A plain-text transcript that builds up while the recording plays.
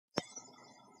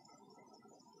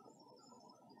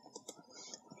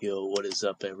Yo, what is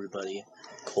up, everybody?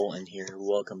 Colton here.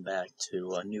 Welcome back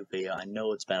to a new video. I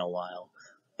know it's been a while,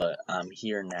 but I'm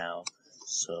here now.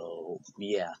 So,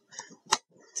 yeah.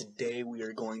 Today we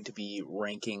are going to be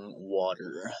ranking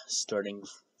water, starting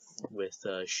with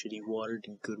shitty water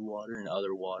to good water and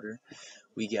other water.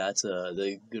 We got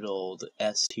the good old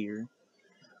S tier,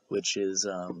 which is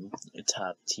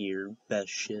top tier, best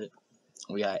shit.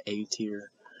 We got A tier,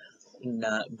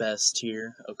 not best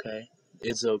tier, okay?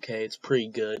 It's okay, it's pretty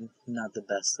good, not the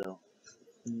best though.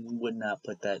 Would not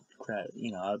put that crap,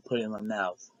 I'd put it in my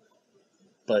mouth,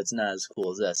 but it's not as cool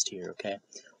as S tier, okay?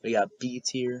 We got B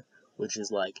tier, which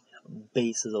is like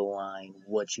base of the line,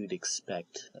 what you'd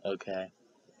expect, okay?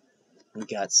 We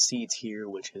got C tier,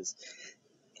 which is,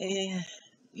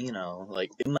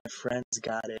 like if my friends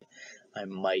got it, I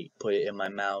might put it in my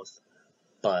mouth,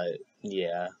 but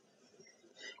yeah.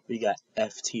 We got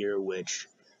F tier, which,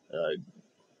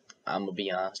 I'm gonna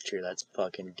be honest here, that's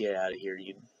fucking get out of here,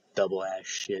 you double ass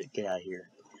shit, get out of here.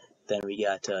 Then we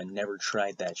got never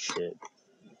tried that shit,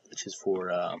 which is for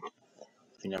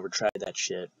if you never tried that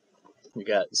shit. We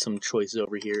got some choices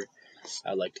over here.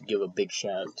 I'd like to give a big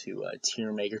shout out to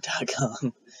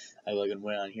tiermaker.com. I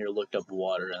went on here, looked up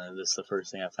water, and this is the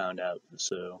first thing I found out.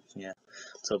 So yeah,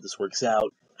 let's hope this works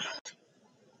out.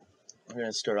 We're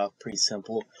gonna start off pretty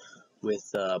simple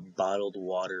with bottled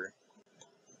water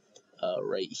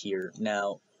right here.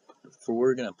 Now, for where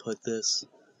we're gonna put this,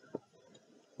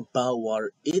 bottled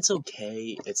water, it's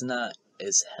okay. It's not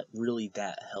as really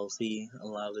that healthy a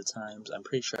lot of the times. I'm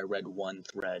pretty sure I read one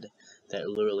thread that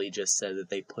literally just said that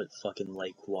they put fucking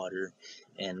lake water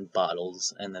in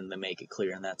bottles and then they make it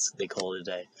clear and they call it a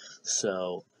day.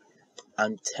 So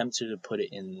I'm tempted to put it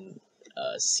in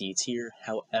C tier.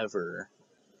 However,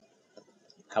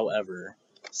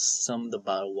 some of the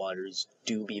bottled waters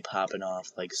do be popping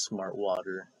off, like Smart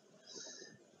Water,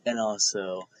 and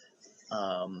also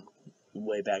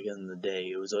way back in the day,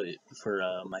 it was for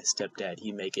my stepdad.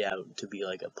 He'd make it out to be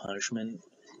like a punishment,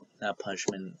 not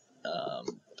punishment,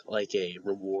 like a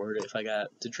reward if I got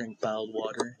to drink bottled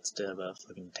water instead of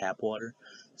fucking tap water.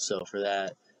 So for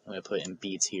that, I'm gonna put it in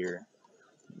B tier.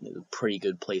 Pretty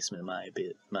good placement, my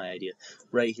idea.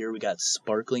 Right here we got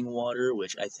sparkling water,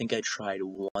 which I think I tried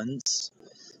once,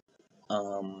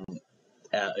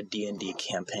 at a D&D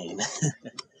campaign.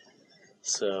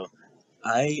 So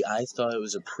I thought it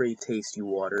was a pretty tasty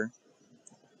water.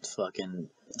 So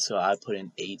I put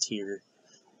in A tier.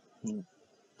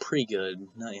 Pretty good.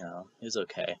 It's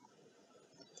okay.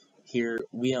 Here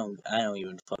I don't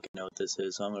even fucking know what this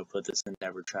is, so I'm gonna put this in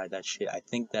never tried that shit.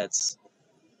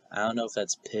 I don't know if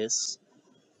that's piss,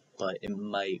 but it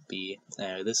might be.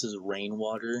 This is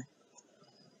rainwater.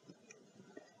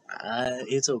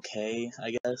 It's okay,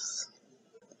 I guess.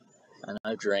 I know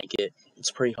I drank it.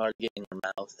 It's pretty hard to get in your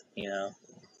mouth,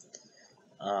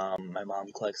 My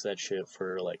mom collects that shit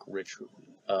for like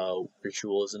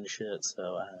rituals and shit,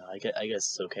 so I guess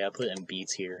it's okay. I put it in B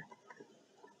tier.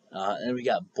 And we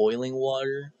got boiling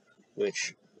water,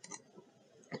 which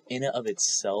in and of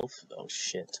itself, oh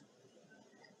shit,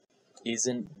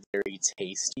 isn't very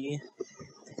tasty,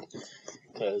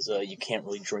 because you can't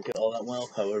really drink it all that well.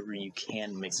 However, you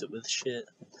can mix it with shit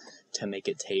to make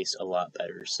it taste a lot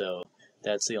better. So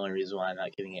that's the only reason why I'm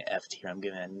not giving it F tier. I'm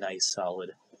giving it a nice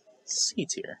solid C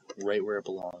tier, right where it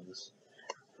belongs,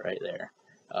 right there.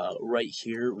 Right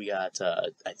here we got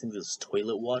I think this is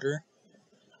toilet water,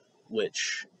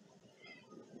 which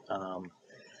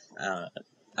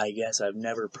I guess I've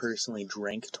never personally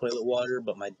drank toilet water,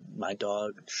 but my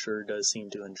dog sure does seem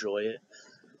to enjoy it.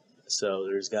 So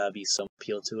there's gotta be some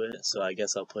appeal to it. So I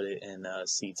guess I'll put it in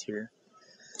C tier.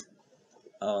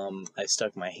 I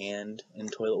stuck my hand in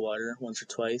toilet water once or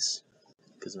twice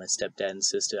because my stepdad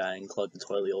insisted I unclog the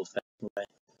toilet the old-fashioned way.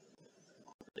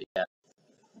 But yeah.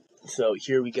 So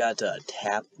here we got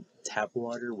tap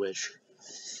water, which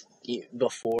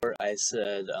before I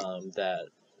said that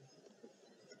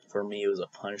for me it was a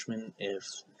punishment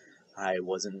if I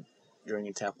wasn't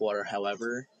drinking tap water.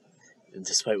 However,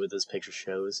 despite what this picture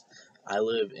shows, I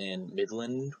live in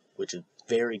Midland, which is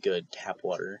very good tap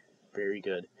water, very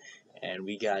good, and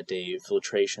we got a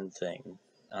filtration thing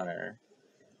on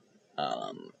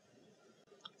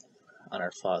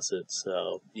our faucet.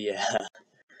 So yeah,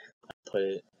 I put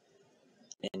it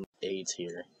in A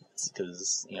tier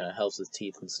because it helps with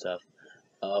teeth and stuff.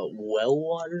 Well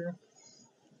water,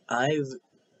 I've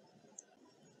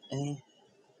I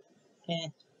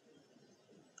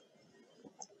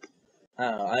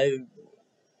don't know,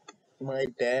 my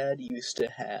dad used to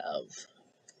have,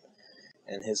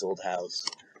 in his old house,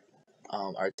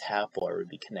 our tap water would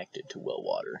be connected to well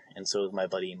water, and so was my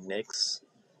buddy Nick's.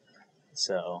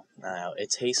 So, it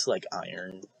tastes like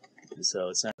iron, so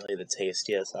it's not really the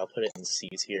tastiest. I'll put it in C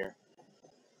tier.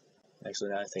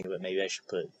 Actually, now I think of it, maybe I should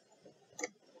put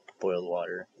boiled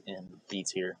water in B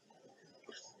tier.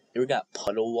 Here we got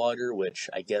puddle water, which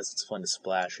I guess it's fun to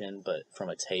splash in, but from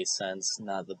a taste sense,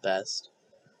 not the best.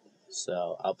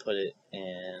 So I'll put it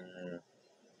in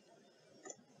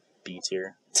B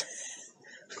tier.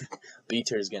 B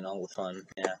tier is getting all the fun,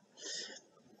 yeah.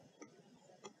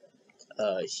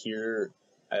 Here,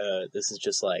 this is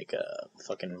just like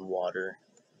fucking water.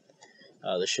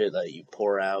 The shit that you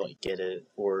pour out, get it,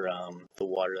 or the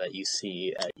water that you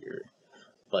see at your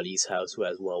buddy's house who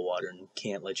has well water and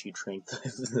can't let you drink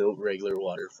the regular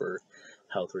water for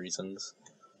health reasons.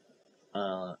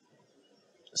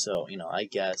 So, I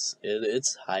guess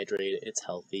it's hydrated, it's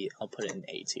healthy. I'll put it in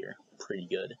A tier. Pretty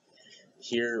good.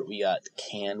 Here we got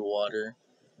canned water.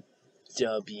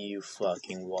 W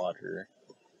fucking water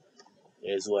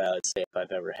is what I would say if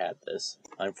I've ever had this.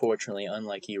 Unfortunately,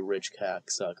 unlike you rich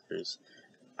cocksuckers,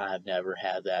 I've never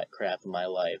had that crap in my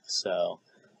life. So,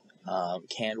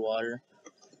 canned water,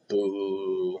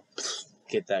 boo.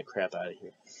 Get that crap out of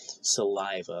here.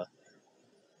 Saliva.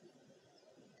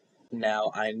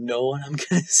 Now, I know what I'm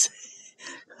gonna say.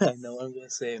 I know what I'm gonna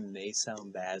say. It may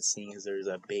sound bad seeing as there's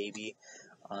a baby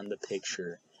on the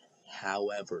picture.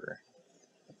 However,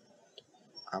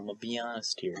 I'm gonna be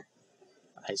honest here.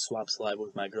 I swap saliva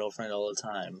with my girlfriend all the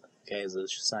time, okay, as a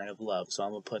sign of love, so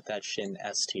I'm gonna put that shit in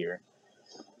S tier.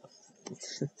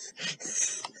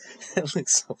 That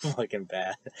looks so fucking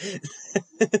bad.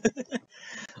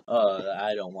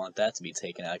 I don't want that to be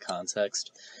taken out of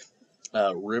context.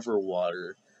 River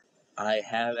water. I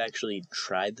have actually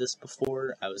tried this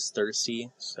before. I was thirsty,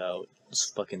 so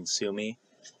just fucking sue me.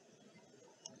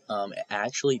 It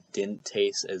actually didn't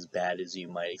taste as bad as you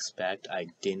might expect. I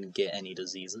didn't get any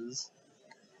diseases.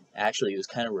 Actually, it was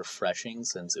kind of refreshing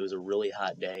since it was a really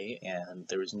hot day and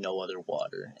there was no other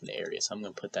water in the area, so I'm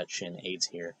going to put that shit in A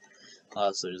tier.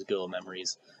 Also, there's good old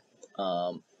memories.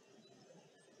 Fucking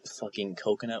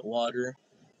coconut water,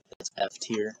 that's F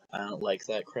tier. I don't like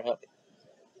that crap.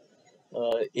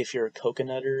 If you're a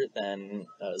coconutter, then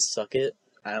suck it.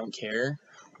 I don't care.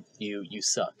 You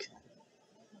suck.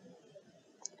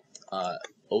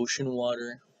 Ocean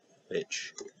water,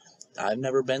 which I've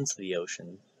never been to the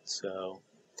ocean, so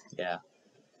yeah.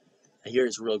 I hear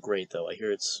it's real great though. I hear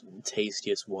it's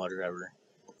tastiest water ever.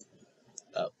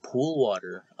 Pool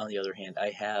water, on the other hand, I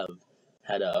have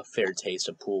had a fair taste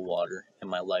of pool water in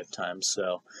my lifetime,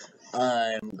 so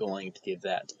I'm going to give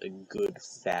that a good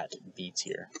fat B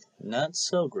tier. Not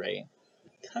so great.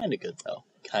 Kinda good though.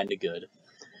 Kinda good.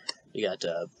 We got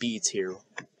B tier.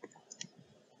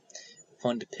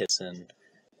 Fun to piss in.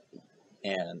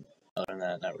 And other than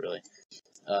that, not really.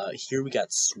 Here we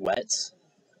got sweat,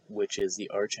 which is the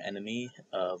arch enemy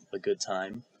of a good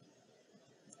time.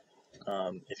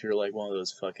 If you're like one of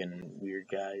those fucking weird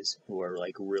guys who are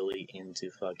like really into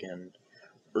fucking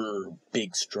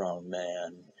big strong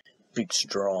man, big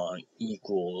strong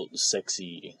equal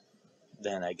sexy,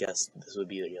 then I guess this would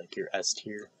be like your S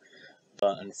tier.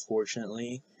 But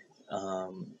unfortunately,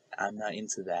 I'm not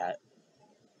into that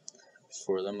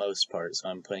for the most part, so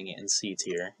I'm putting it in C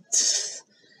tier.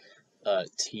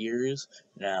 Tiers.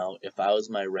 Now, if I was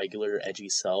my regular edgy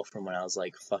self from when I was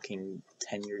like fucking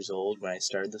 10 years old when I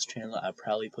started this channel, I'd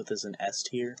probably put this in S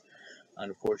tier.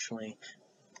 Unfortunately,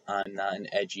 I'm not an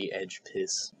edgy edge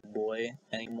piss boy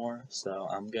anymore, so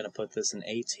I'm gonna put this in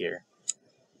A tier.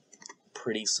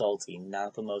 Pretty salty,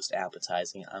 not the most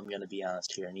appetizing, I'm gonna be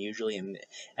honest here, and usually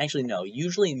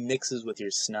mixes with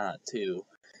your snot too,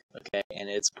 okay, and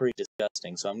it's pretty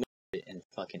disgusting, so I'm gonna put it in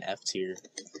fucking F tier.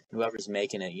 Whoever's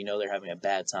making it, they're having a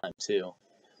bad time too.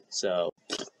 So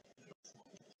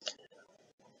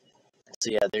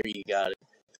yeah, there you got it.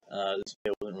 This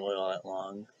video wasn't really all that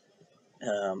long.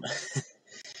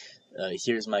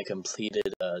 Here's my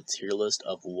completed tier list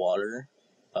of water.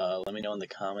 Let me know in the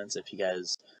comments if you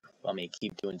guys want me to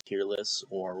keep doing tier lists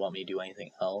or want me to do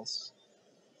anything else.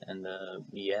 And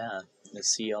yeah, I'll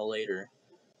see y'all later.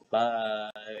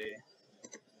 Bye.